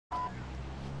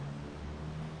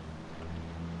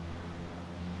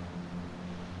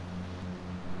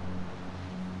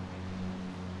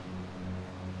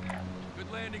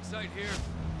landing site here.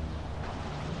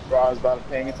 Bro, I was about to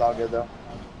ping. It's all good though.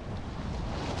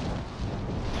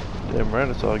 Damn right,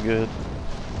 it's all good.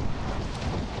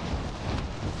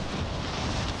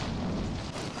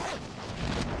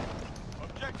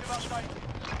 Objective updated.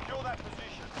 Secure that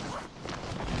position.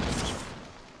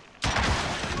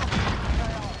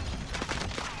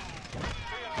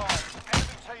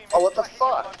 Oh, what the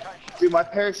fuck? Dude, my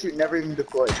parachute never even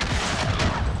deployed.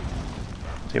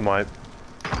 Team wipe.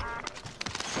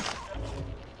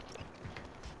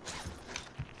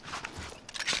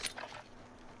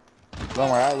 Don't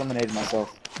worry, I eliminated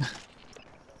myself.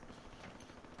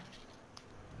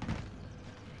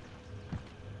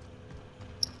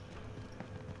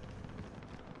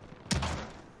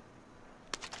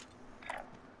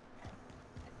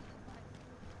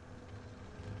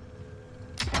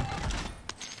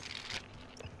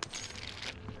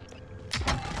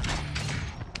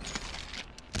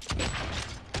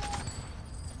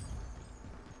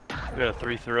 We got a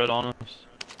 3 threat on us.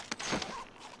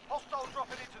 Hostiles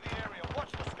dropping into the area.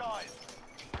 Watch the skies.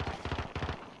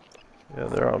 Yeah,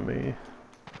 they're on me.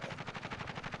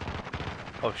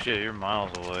 Oh shit, you're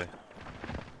miles away.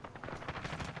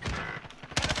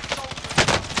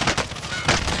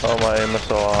 Oh, my aim is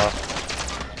so off.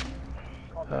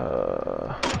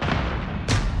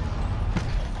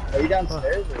 Are you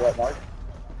downstairs or what, Mark?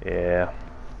 Yeah.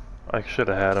 I should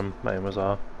have had him. My aim was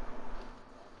off.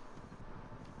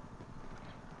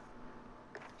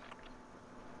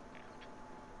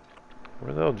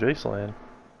 Where the hell Jace land?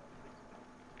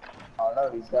 I don't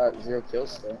know, he's got 0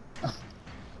 kills still.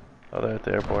 Oh, they're at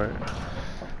the airport.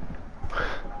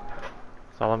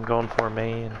 That's all I'm going for,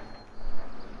 man.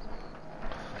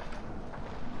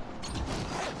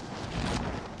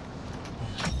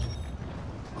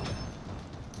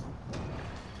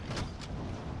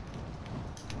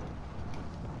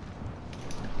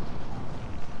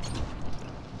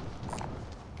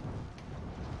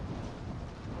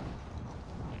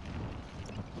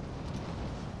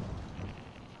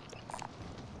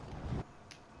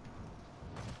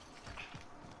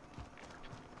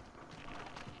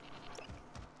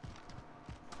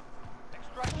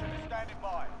 Extraction is standing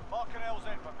by. Mark an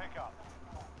LZ for pickup.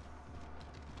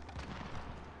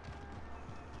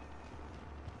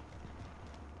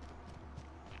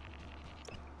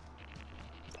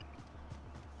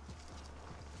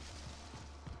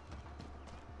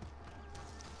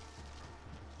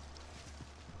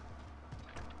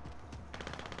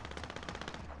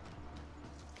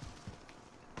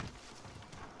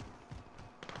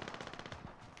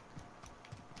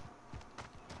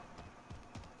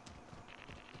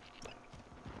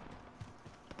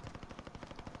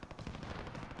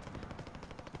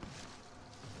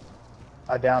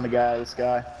 I downed the guy, this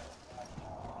guy.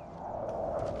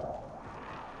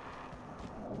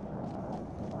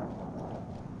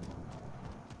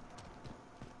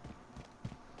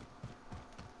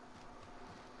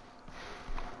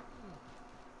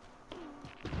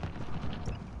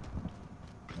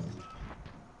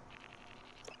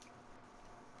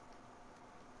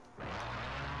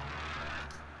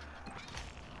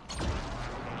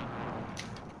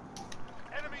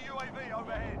 Enemy UAV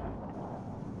overhead.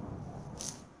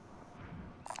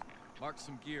 Mark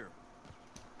some gear.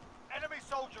 Enemy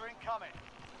soldier incoming.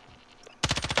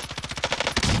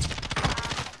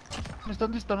 Me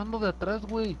están disparando de atrás,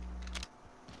 güey.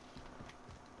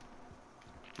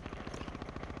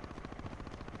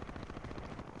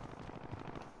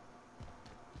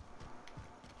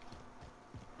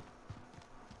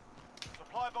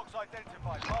 Supply box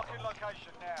identified. Marking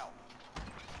location now.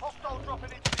 Hostile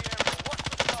dropping into the area. Watch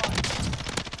the skies.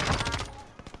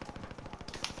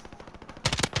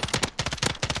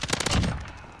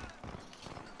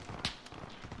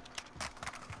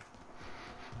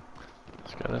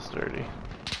 It's kind of sturdy.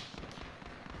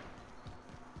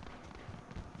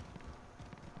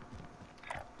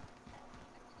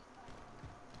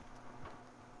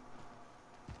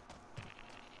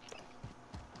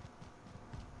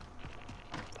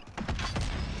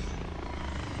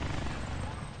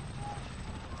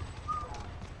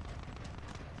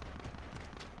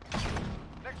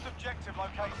 Next objective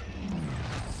located.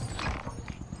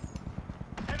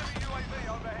 Enemy UAV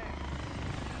overhead.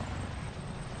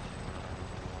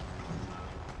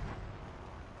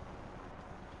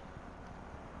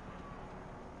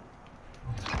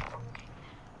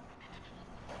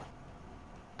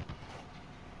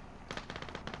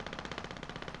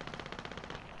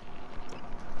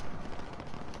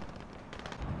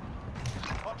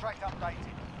 Contract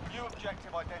updated. New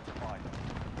objective identified.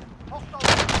 Hostile.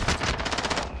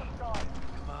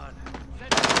 Come on.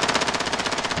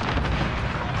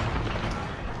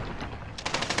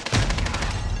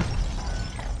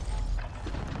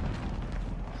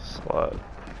 What?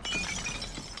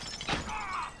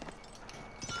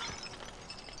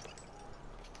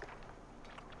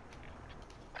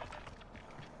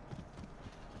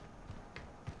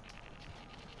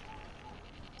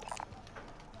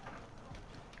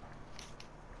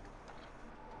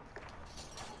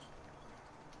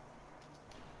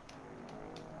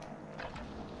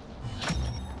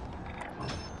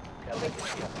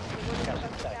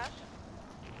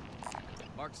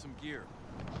 Mark some gear.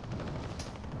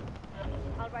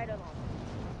 I'll ride along.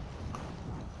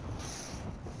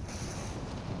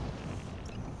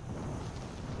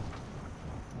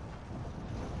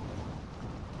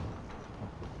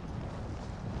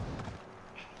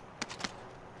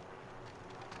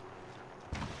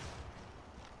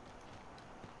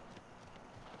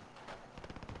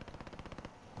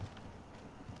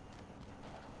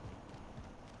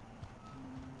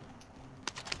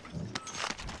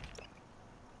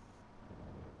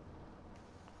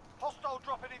 Hostile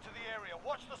dropping into the area.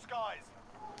 Watch the skies.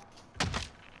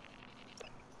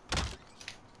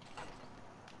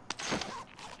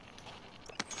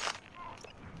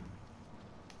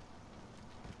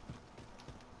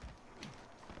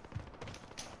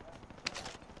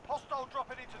 Hostile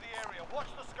dropping into the area. Watch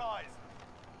the skies.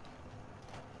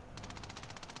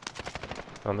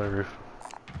 On the roof.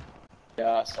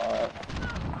 Yeah, I saw it.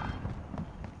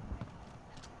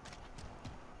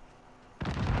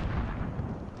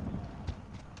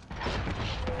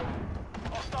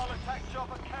 Hostile attack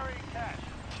chopper carrying cash.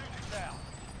 Shoot it down.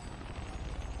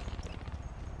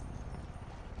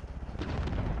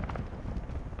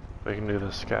 We can do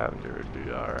the scavenger, it'd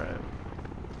be alright.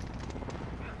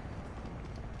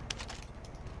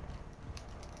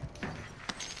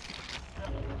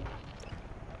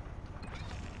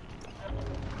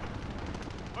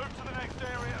 Move to the next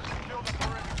area and secure the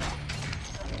perimeter.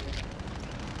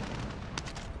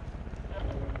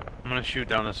 I'm gonna shoot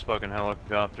down this fucking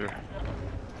helicopter.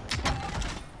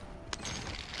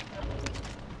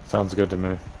 Sounds good to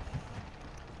me.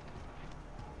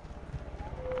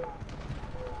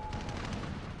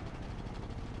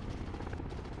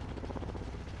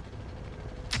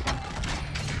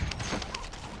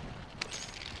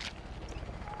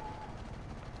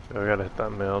 We gotta hit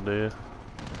that mill, dude.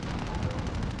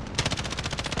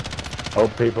 Oh,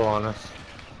 people on us.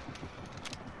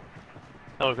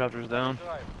 Helicopter's down.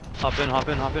 Hop in, hop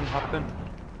in, hop in, hop in.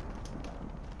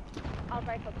 I'll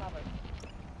ride for cover.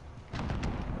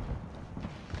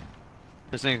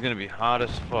 This thing's gonna be hot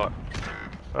as fuck.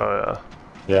 Oh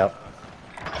yeah. Yep.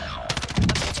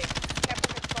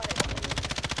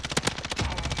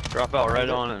 Drop out right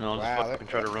on it and I'll just Wow, fucking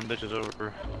try to run bitches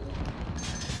over.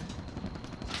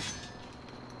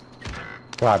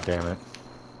 God damn it.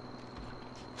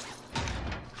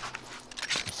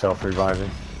 Self-reviving.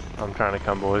 I'm trying to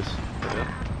come, boys.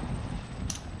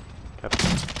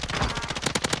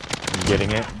 I'm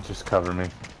getting it. Just cover me.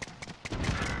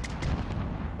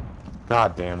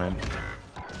 God damn it.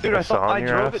 Dude, I It's thought on I your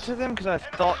drove ass? it to them because I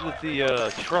thought that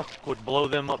the truck would blow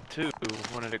them up too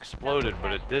when it exploded,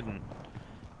 but it didn't.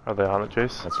 Are they on it,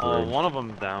 Chase? That's Oh, weird. one of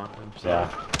them down. Yeah.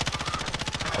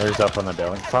 There's up on the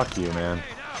building. Fuck you, man.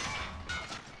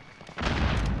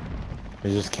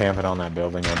 He's just camping on that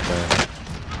building up there.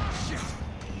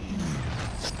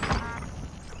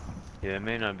 Yeah, it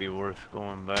may not be worth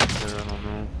going back to. I don't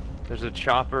know. There's a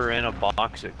chopper and a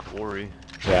box at Quarry.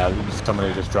 Yeah,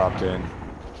 somebody just dropped in.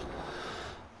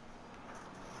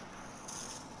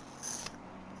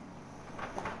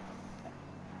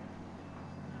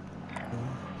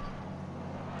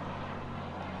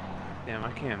 Damn,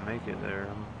 I can't make it there.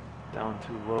 I'm down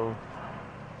too low.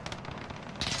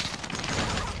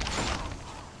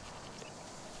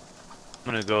 I'm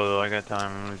gonna go though. I got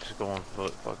time. I'm gonna just go on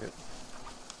foot. Fuck it.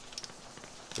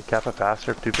 You cap it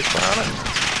faster if 2 people are on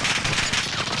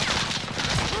it.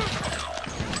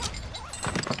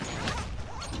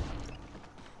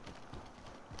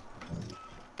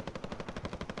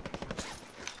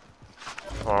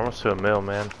 Oh, almost to a mill,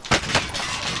 man.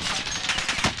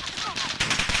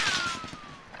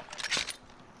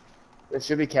 There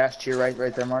should be cash to your right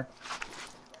there, Mark.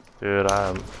 Dude,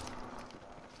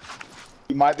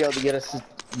 You might be able to get us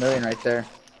 $1 million right there.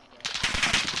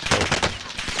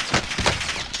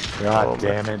 God Oh,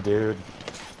 damn it, dude.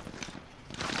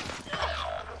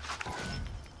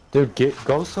 Dude,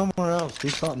 go somewhere else. Do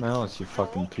something else, you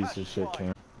fucking piece of shit,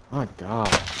 Cam. My God.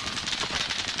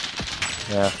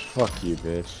 Yeah, fuck you,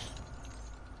 bitch.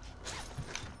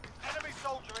 Enemy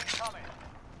soldier incoming.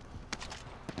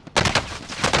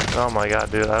 oh my god,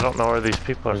 dude, I don't know where these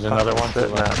people are There's another one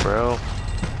sitting to the at, bro.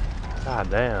 God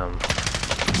damn.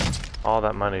 All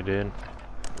that money, dude.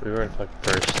 We were in fucking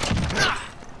first.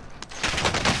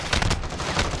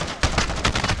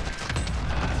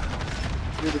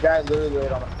 guy literally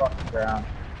laid on the fucking ground.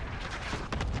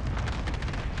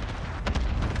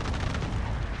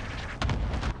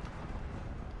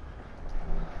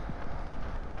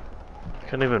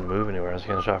 Couldn't even move anywhere. I was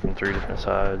getting shot from 3 different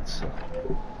sides.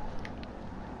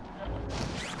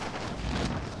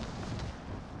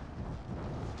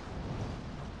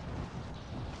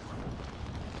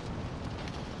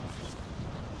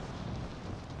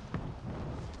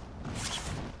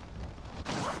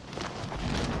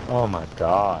 Oh my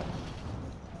god.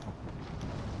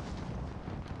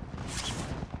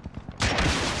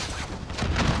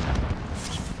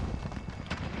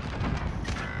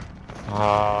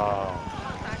 Oh.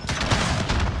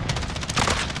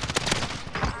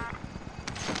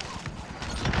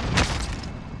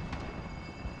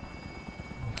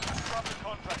 Drop the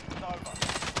contract, it's over.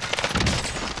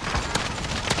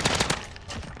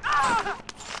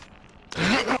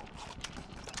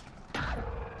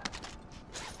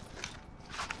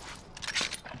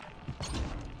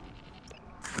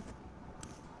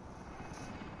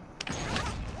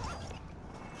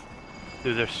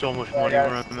 Dude, there's so much money where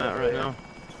I'm at right now.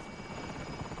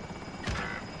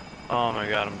 Oh my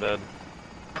god, I'm dead.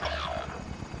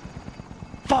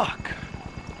 Fuck!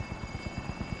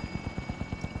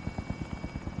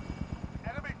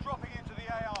 Enemy dropping into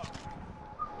the AO.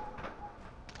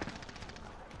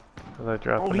 Are they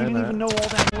dropping Oh, he in didn't at? even know all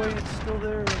that way. It's still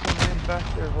there. There's a man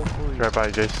back there, hopefully. Right by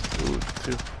Jason. Ooh,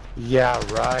 2. Yeah,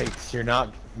 right. You're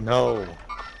not. No.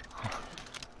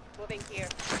 Moving here.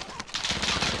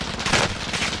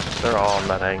 They're all on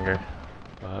that hangar.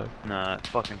 Nah, it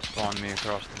fucking spawned me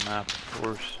across the map, of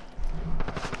course.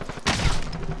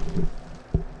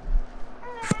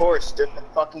 Of course,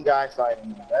 different fucking guy fighting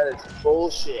me. That is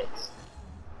bullshit.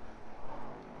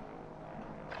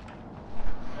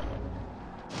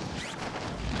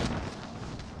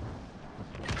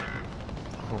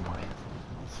 Oh my.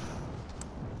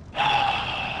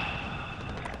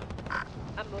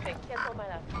 I'm moving. Cancel my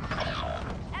left.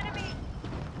 Enemy!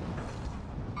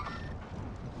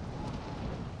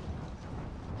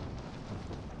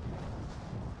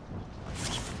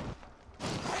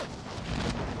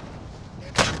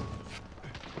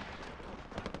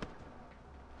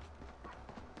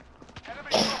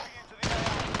 Enemy dropping into the AO.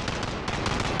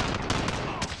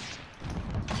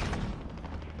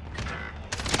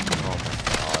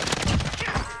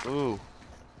 Ooh.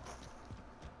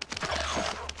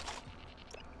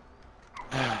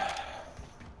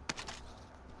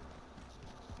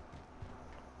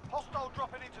 Hostile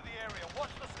dropping into the area.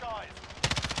 Watch the skies.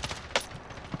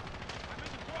 I'm in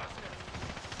the process.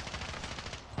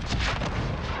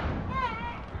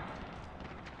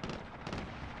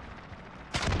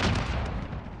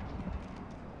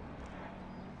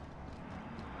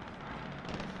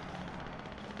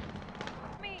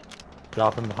 Me!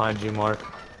 Dropping behind you, Mark.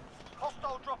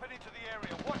 Hostile dropping into the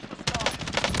area. Watch the skies.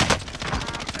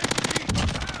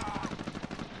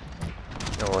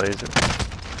 No laser.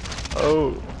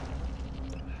 Oh.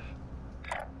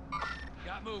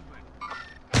 Got movement.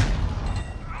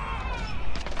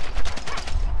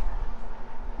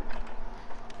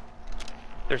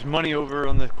 There's money over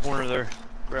on the corner there.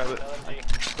 Grab it.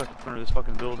 Stuck in front of this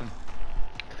fucking building.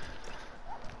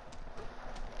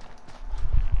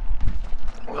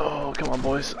 Oh, come on,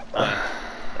 boys. That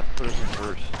put us in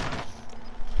first.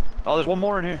 Oh, there's one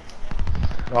more in here.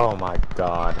 Oh my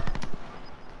god.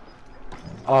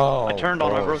 Oh. I turned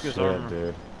on, I broke his bullshit, armor.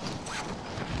 dude.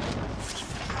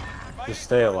 Just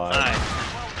stay alive. Nice.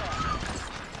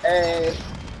 Hey.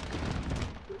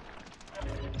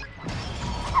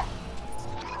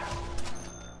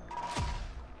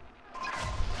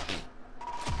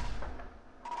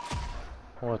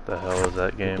 What the hell is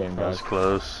that game? game, That was guys.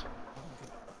 close.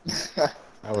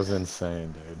 That was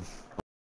insane, dude.